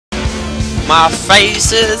My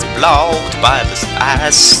face is blocked by this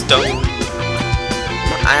ice stone.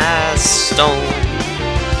 Ice stone.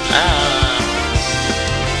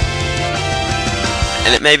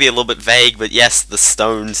 And it may be a little bit vague, but yes, the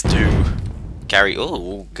stones do carry.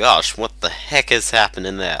 Oh gosh, what the heck is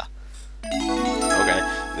happening there? Okay,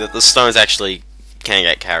 the stones actually can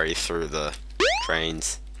get carried through the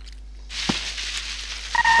trains.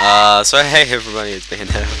 So hey everybody, it's been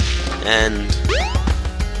here, and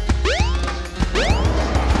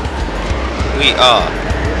we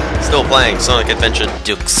are still playing Sonic Adventure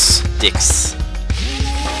Dix.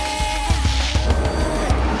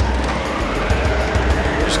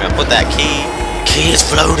 Just gonna put that key. The key is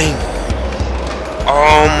floating.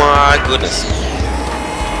 Oh my goodness.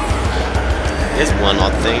 Here's one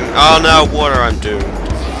odd thing. Oh no, water, I'm doomed.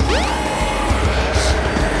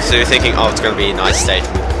 So you're thinking, oh, it's gonna be a nice stage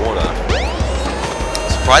with water.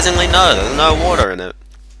 Surprisingly, no, there's no water in it.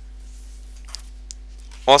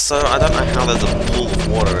 Also, I don't know how there's a pool of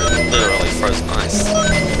water and literally frozen ice.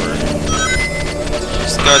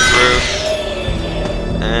 Just go through,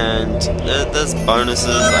 and there's bonuses.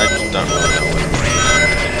 I don't really know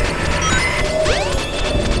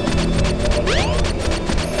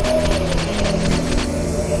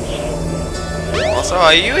what. Also,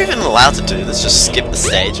 are you even allowed to do this? Just skip the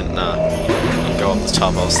stage and go up the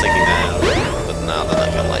top. I was thinking that, but no, they're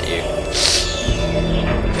not gonna let you.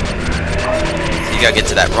 You gotta get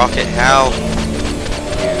to that rocket. How?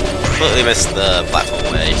 Completely missed the platform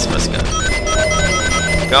where you're supposed to go.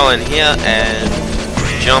 Go in here and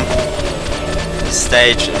jump. The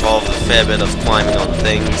stage involves a fair bit of climbing on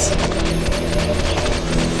things.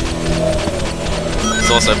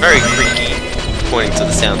 It's also very creaky, according to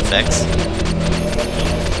the sound effects.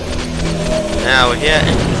 Now we're here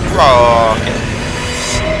and rocket.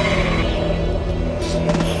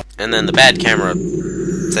 And then the bad camera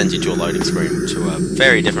sends you to a loading screen to a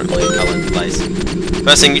very differently colored place.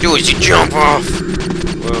 First thing you do is you jump off!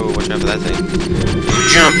 Whoa, watch out for that thing. You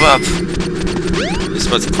jump up! You're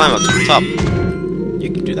supposed to climb up to the top. You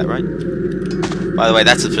can do that, right? By the way,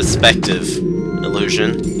 that's a perspective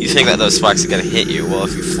illusion. You think that those spikes are going to hit you. Well,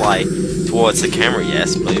 if you fly towards the camera,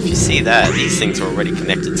 yes, but if you see that, these things are already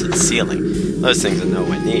connected to the ceiling. Those things are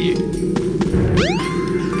nowhere near you.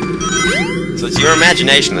 So it's your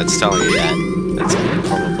imagination that's telling you that. That's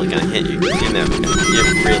probably gonna hit you. You're never gonna. You're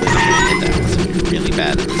really not gonna hit that unless you're really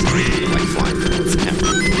bad at this. You're like flying towards the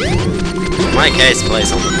camera. In my case,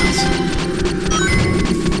 place on the mouse.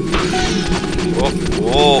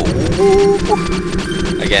 Whoa,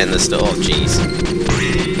 whoa. Again, there's still. Oh, jeez.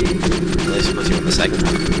 At least it puts you on the second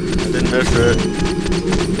one. I didn't miss it.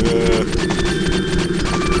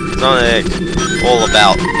 Sonic, all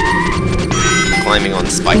about climbing on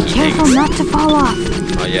spiky things. Be careful not to fall off.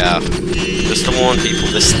 Oh yeah. Just to warn people,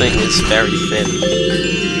 this thing is very thin.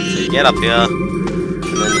 So you get up here, and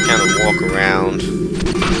then you kind of walk around.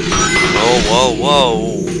 Whoa, whoa, whoa!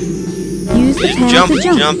 Use the jump, and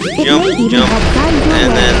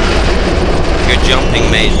then your jumping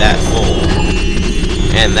made that fall,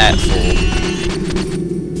 and that fall.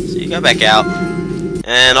 So you go back out,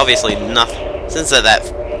 and obviously nothing. Since that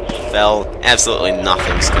fell, absolutely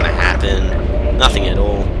nothing's gonna happen. Nothing at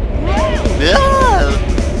all. Yeah!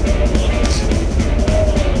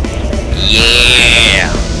 Yeah!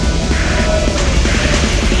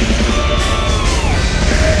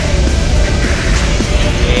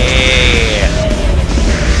 Yeah!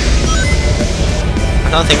 I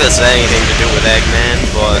don't think that's anything to do with Eggman,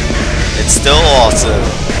 but it's still awesome.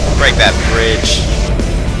 Break that bridge.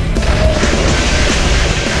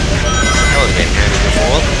 That was getting handy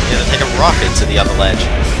before. You had to take a rocket to the other ledge.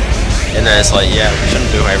 And then it's like, yeah, we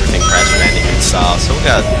shouldn't do everything Crash Bandicoot style, so we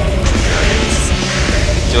gotta,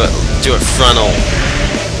 do it frontal.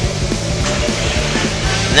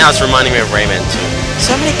 Now it's reminding me of Rayman 2.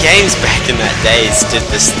 So many games back in that days did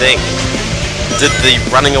this thing. Did the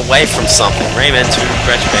running away from something. Rayman 2,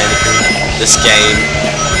 Crash Bandicoot, this game.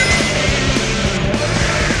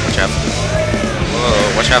 Watch out for the...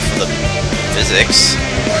 Whoa, watch out for the physics.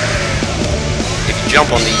 If you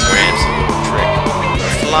jump on these ramps, trick.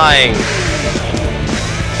 Flying.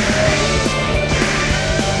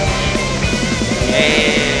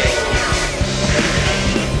 Yeah.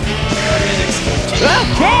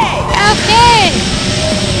 Okay.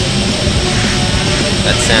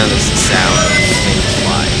 That sound is the sound of things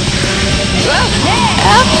flying. Okay.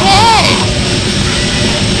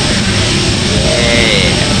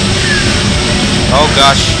 Yeah. Oh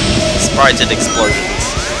gosh, spirited explosions.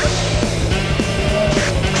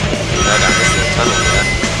 No, down this little tunnel there.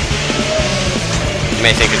 You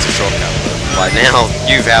may think it's a shortcut, but by now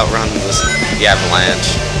you've outrun the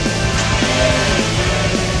avalanche.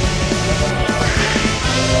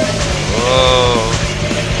 Whoa.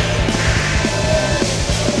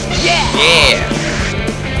 Yeah! Yeah!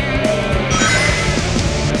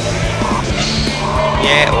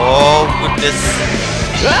 Yeah, oh goodness.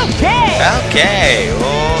 Okay! Okay,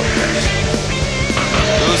 oh.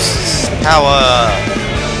 Boosts power.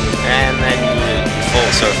 And then you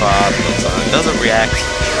fall so far, but it doesn't react.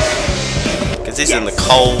 Because he's in the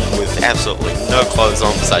cold with absolutely no clothes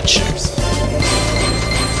on besides shoes.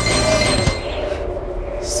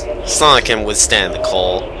 Sonic can withstand the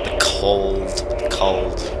cold.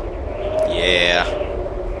 Yeah.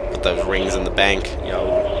 Put those rings in the bank,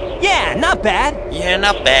 yo. Yeah, not bad. Yeah,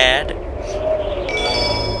 not bad.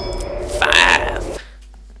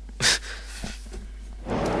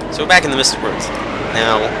 5. So we're back in the Mystic Rooms.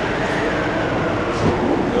 Now...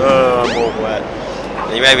 I'm all wet.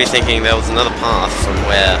 And you may be thinking there was another path from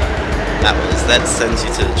where that was. That sends you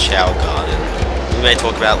to the Chow Garden. We may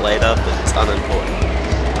talk about it later, but it's unimportant.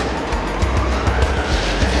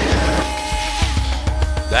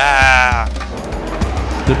 Ah!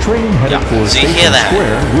 The train headed for So you Station hear that?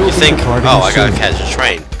 Square will You be think, departing oh, I gotta soon. catch a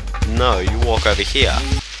train. No, you walk over here.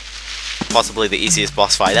 Possibly the easiest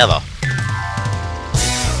boss fight ever.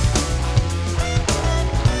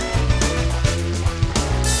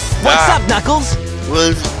 What's up, Knuckles?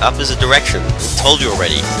 Well, opposite direction. I told you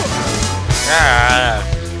already. Ah.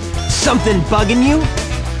 Something bugging you?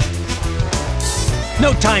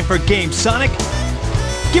 No time for games, Sonic.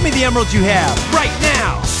 Give me the emeralds you have, right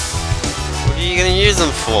now! What are you gonna use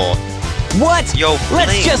them for? What? Yo,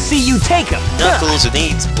 Let's bling. just see you take them! Knuckles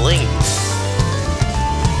needs bling.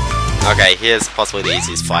 Okay, here's possibly the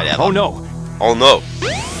easiest fight ever. Oh no! Oh no!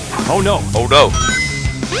 Oh no! Oh no!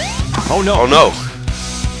 Oh no! Oh no!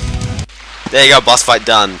 There you go, boss fight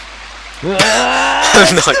done.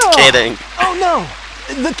 I'm not kidding. Oh no!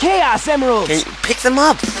 The Chaos Emeralds! Can you pick them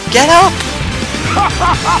up? Get up!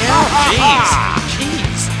 Jeez.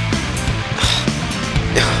 Jeez.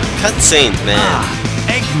 Cutscenes, man.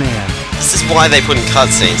 Eggman! This is why they put in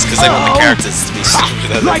cutscenes, because they want the characters to be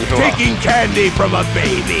stupider than Like you are. taking candy from a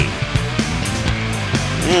baby.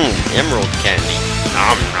 Emerald candy.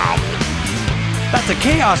 Nom nom. That's a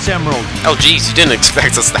Chaos Emerald! Oh jeez, you didn't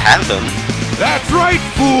expect us to have them. That's right,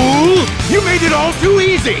 fool! You made it all too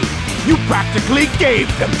easy! You practically gave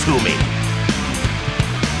them to me!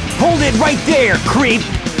 Hold it right there, creep!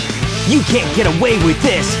 You can't get away with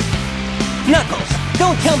this! Knuckles,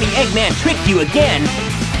 don't tell me Eggman tricked you again!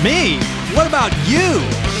 Me? What about you?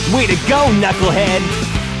 Way to go, Knucklehead!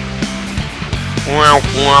 Wow,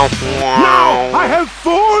 wow, Now, wow. I have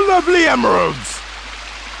 4 lovely emeralds!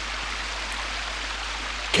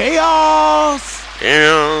 Chaos!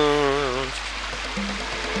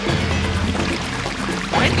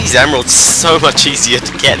 Why are these emeralds so much easier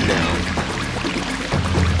to get now?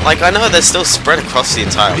 Like, I know they're still spread across the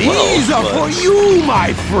entire world, These are but for you,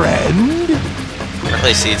 my friend! at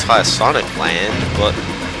least the entire Sonic land, but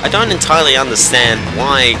I don't entirely understand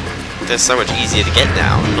why they're so much easier to get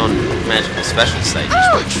now, non-magical special stages,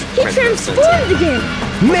 which He makes no sense. transformed again!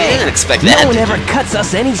 I didn't Man, expect that, no one did ever you? cuts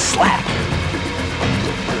us any slack!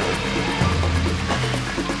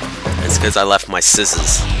 It's because I left my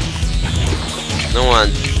scissors. No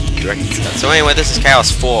one directed that. So anyway, this is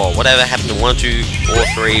Chaos 4. Whatever happened to 1, 2, or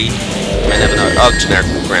 3, you may never know. Oh, generic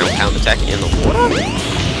ground pound attack in the water.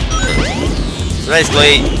 So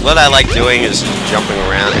basically, what I like doing is jumping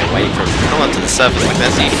around and waiting for him to come up to the surface like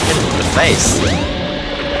that so you can hit him in the face.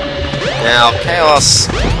 Now,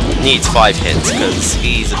 Chaos needs 5 hits because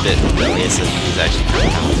he's a bit rebellious and he's actually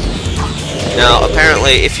kind of powerful. Now,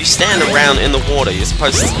 apparently, if you stand around in the water, you're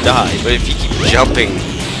supposed to die, but if you keep jumping,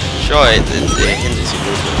 sure, it hinders your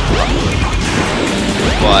movement,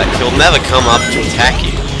 but he'll never come up to attack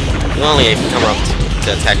you. He'll only come up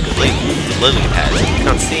to attack the lily pads. You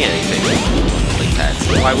can't see anything with lily pads,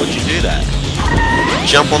 so why would you do that?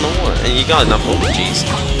 Jump on the water, and you got enough. Oh, jeez.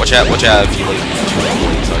 Watch out if you leave too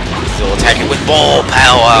long, so he'll attack it with ball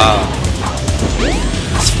power!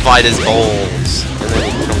 Let's fight his balls, and then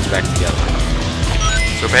he comes back together.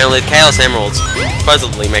 So apparently the Chaos Emeralds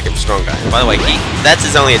supposedly make him stronger. And by the way, that's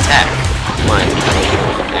his only attack.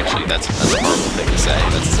 Actually, that's a horrible thing to say.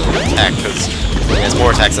 That's his only attack, because he has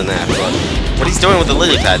more attacks than that. But what he's doing with the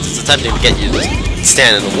lily pads is attempting to get you to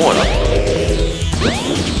stand in the water.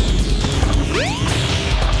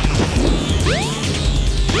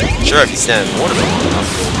 Sure, if you stand in the water long enough,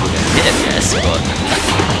 you'll get hit, yes, but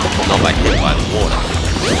not by hit by the water.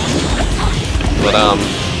 But,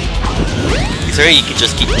 so you can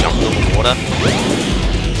just keep jumping on the water.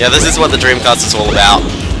 Yeah, this is what the Dreamcast is all about.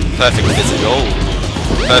 Perfect physics. Oh,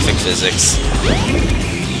 perfect physics.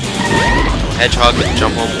 Hedgehog can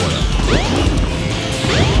jump on water.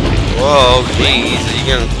 Whoa, jeez, are you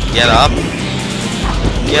gonna get up?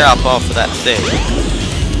 Get up off of that thing.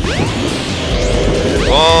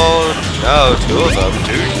 Whoa, no, two of them.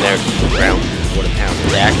 Two there, ground water pound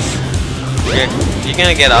attacks. You're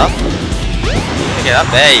gonna get up? Get up,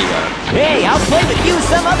 there you go. Hey, I'll play with you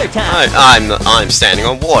some other time. I'm standing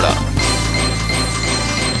on water.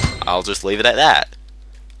 I'll just leave it at that.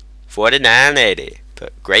 49.80.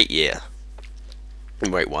 But great year.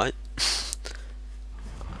 Wait, what?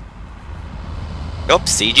 Yup,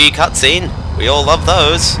 CG cutscene. We all love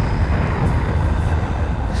those.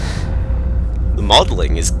 The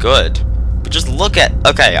modeling is good. But just look at...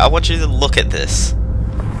 Okay, I want you to look at this.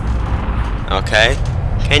 Okay?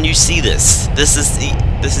 Can you see this? This is the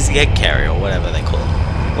egg carrier, or whatever they call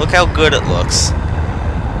it. Look how good it looks.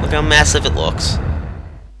 Look how massive it looks.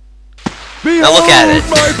 Behold now look at it.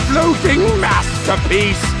 my floating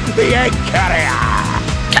masterpiece, the egg carrier.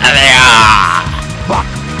 Carrier! But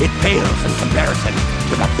it pales in comparison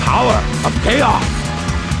to the power of chaos.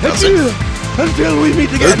 Does it? Until we meet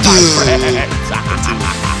again, my friends.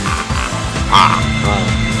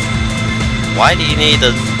 Why do you need to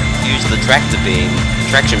use the traction beam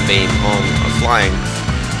on a flying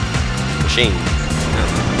machine?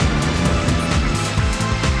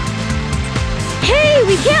 Hey,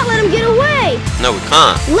 we can't let him get away! No, we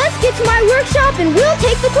can't. Let's get to my workshop and we'll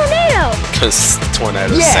take the tornado! Because the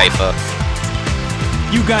tornado's Yeah. safer.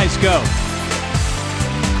 You guys go.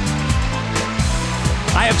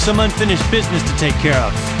 I have some unfinished business to take care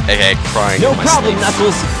of. Okay, crying No in my problem, sleep.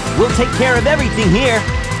 Knuckles. We'll take care of everything here.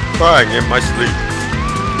 Crying in my sleep.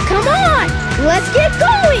 Come on! Let's get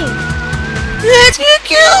going! Let's get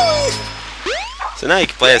going! So now you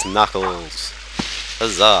can play as Knuckles.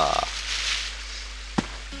 Huzzah.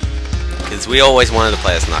 Because we always wanted to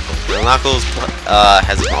play as Knuckles. Now, Knuckles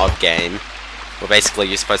has an odd game where basically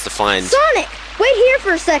you're supposed to find Sonic! Wait here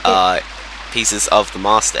for a second! pieces of the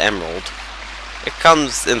Master Emerald. It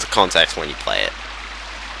comes into context when you play it.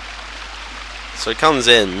 So it comes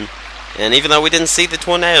in, and even though we didn't see the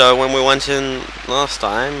tornado when we went in last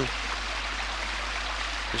time,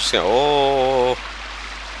 we're just going, oh.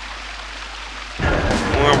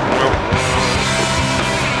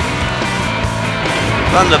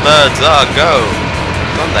 Thunderbirds are go!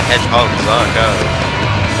 Thunder Hedgehogs are go!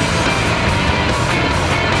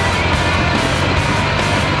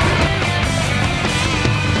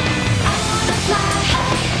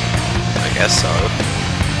 I guess so.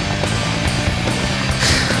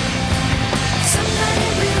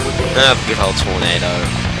 Good old tornado.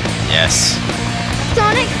 Yes.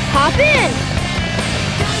 Sonic, hop in!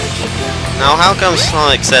 Now, how come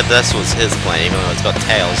Sonic said this was his plane, even though it's got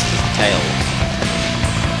tails? Tails.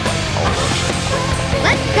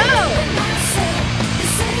 Let's go!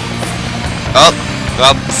 Oh,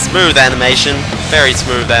 smooth animation. Very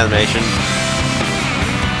smooth animation.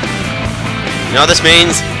 You know what this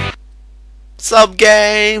means?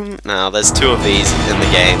 Sub-game! Now, there's two of these in the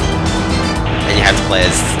game. And you have to play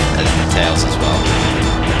as the Tails as well.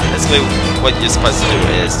 Basically, what you're supposed to do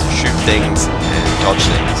is shoot things and dodge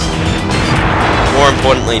things. More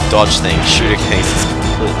importantly, dodge things. Shooting things is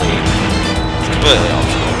completely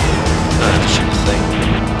optional. You don't have to shoot the thing.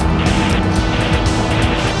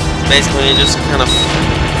 Basically, you just kind of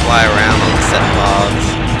fly around on set paths.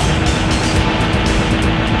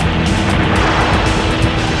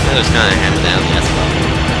 And just kind of hammer down the S button.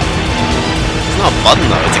 It's not a button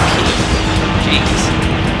though, it's a key. Jeez.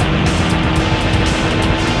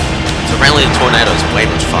 So apparently the tornado is way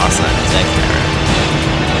much faster than his egg carrier.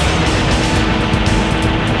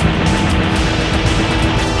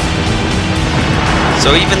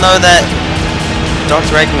 So even though that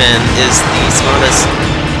Dr. Eggman is the smartest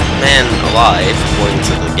man alive, according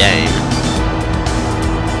to the game,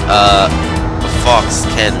 Fox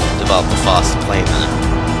can develop a faster plane than him.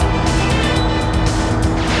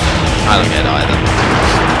 I don't get it either.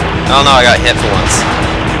 Oh no, I got hit for once.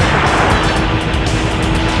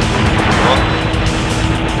 Oh.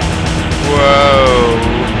 Whoa.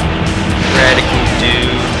 Radical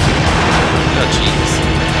dude. Oh jeez.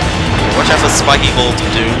 Watch out for spiky balls of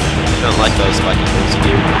doom. I don't like those spiky balls of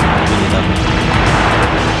doom.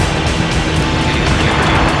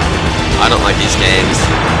 I don't like these games.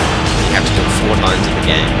 You have to do it 4 times in the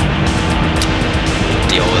game.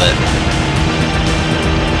 Deal with it.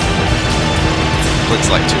 It's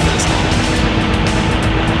like 2 minutes long.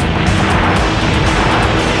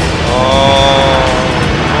 Oh.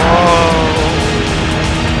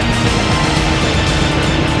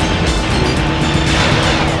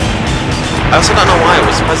 I also don't know why it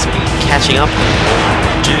was supposed to be catching up with it.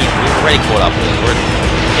 Dude, we were already caught up with it.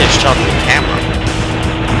 We're shot in the camera.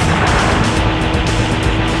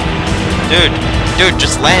 Dude,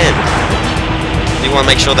 just land. You want to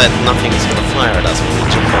make sure that nothing's gonna fire at us when we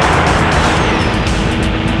jump off.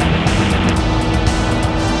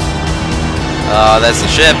 There's the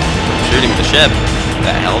ship. I'm shooting the ship.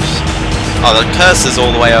 That helps. Oh, the curse is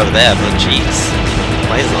all the way over there, but jeez. The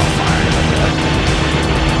plane's not firing over there.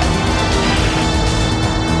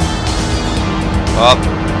 Oh.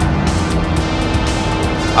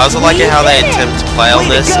 I also like it how they attempt to play on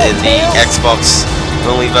this in the Xbox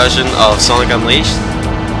only version of Sonic Unleashed.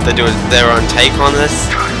 They do their own take on this.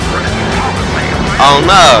 Oh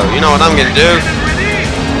no, you know what I'm gonna do?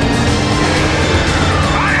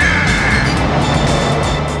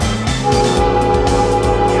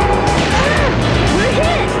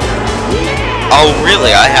 Oh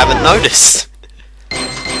really? I haven't noticed.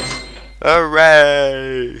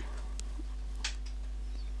 Hooray!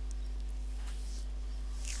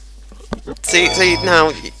 See,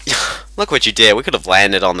 now, look what you did. We could have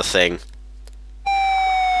landed on the thing.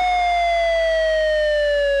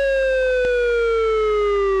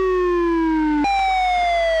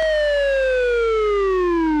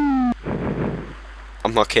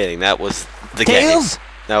 I'm not kidding. That was the game.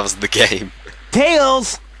 That was the game.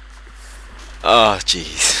 Tails! Oh,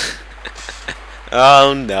 jeez.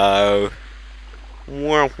 Oh, no.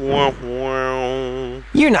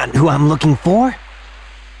 You're not who I'm looking for.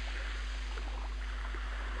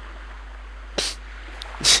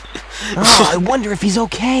 Oh, I wonder if he's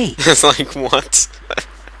okay. It's like, what?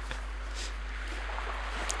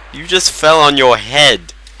 You just fell on your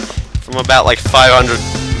head from about like 500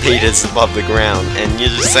 meters above the ground, and you're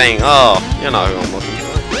just saying, oh, you know who I'm looking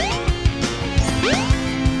for.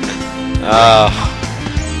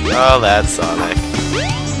 Oh, that's Sonic.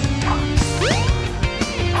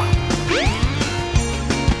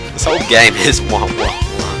 This whole game is 1-1-1.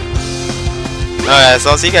 Alright, so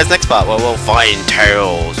I'll see you guys next part where we'll find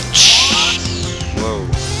Tails. Whoa.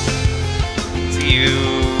 See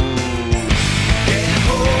you.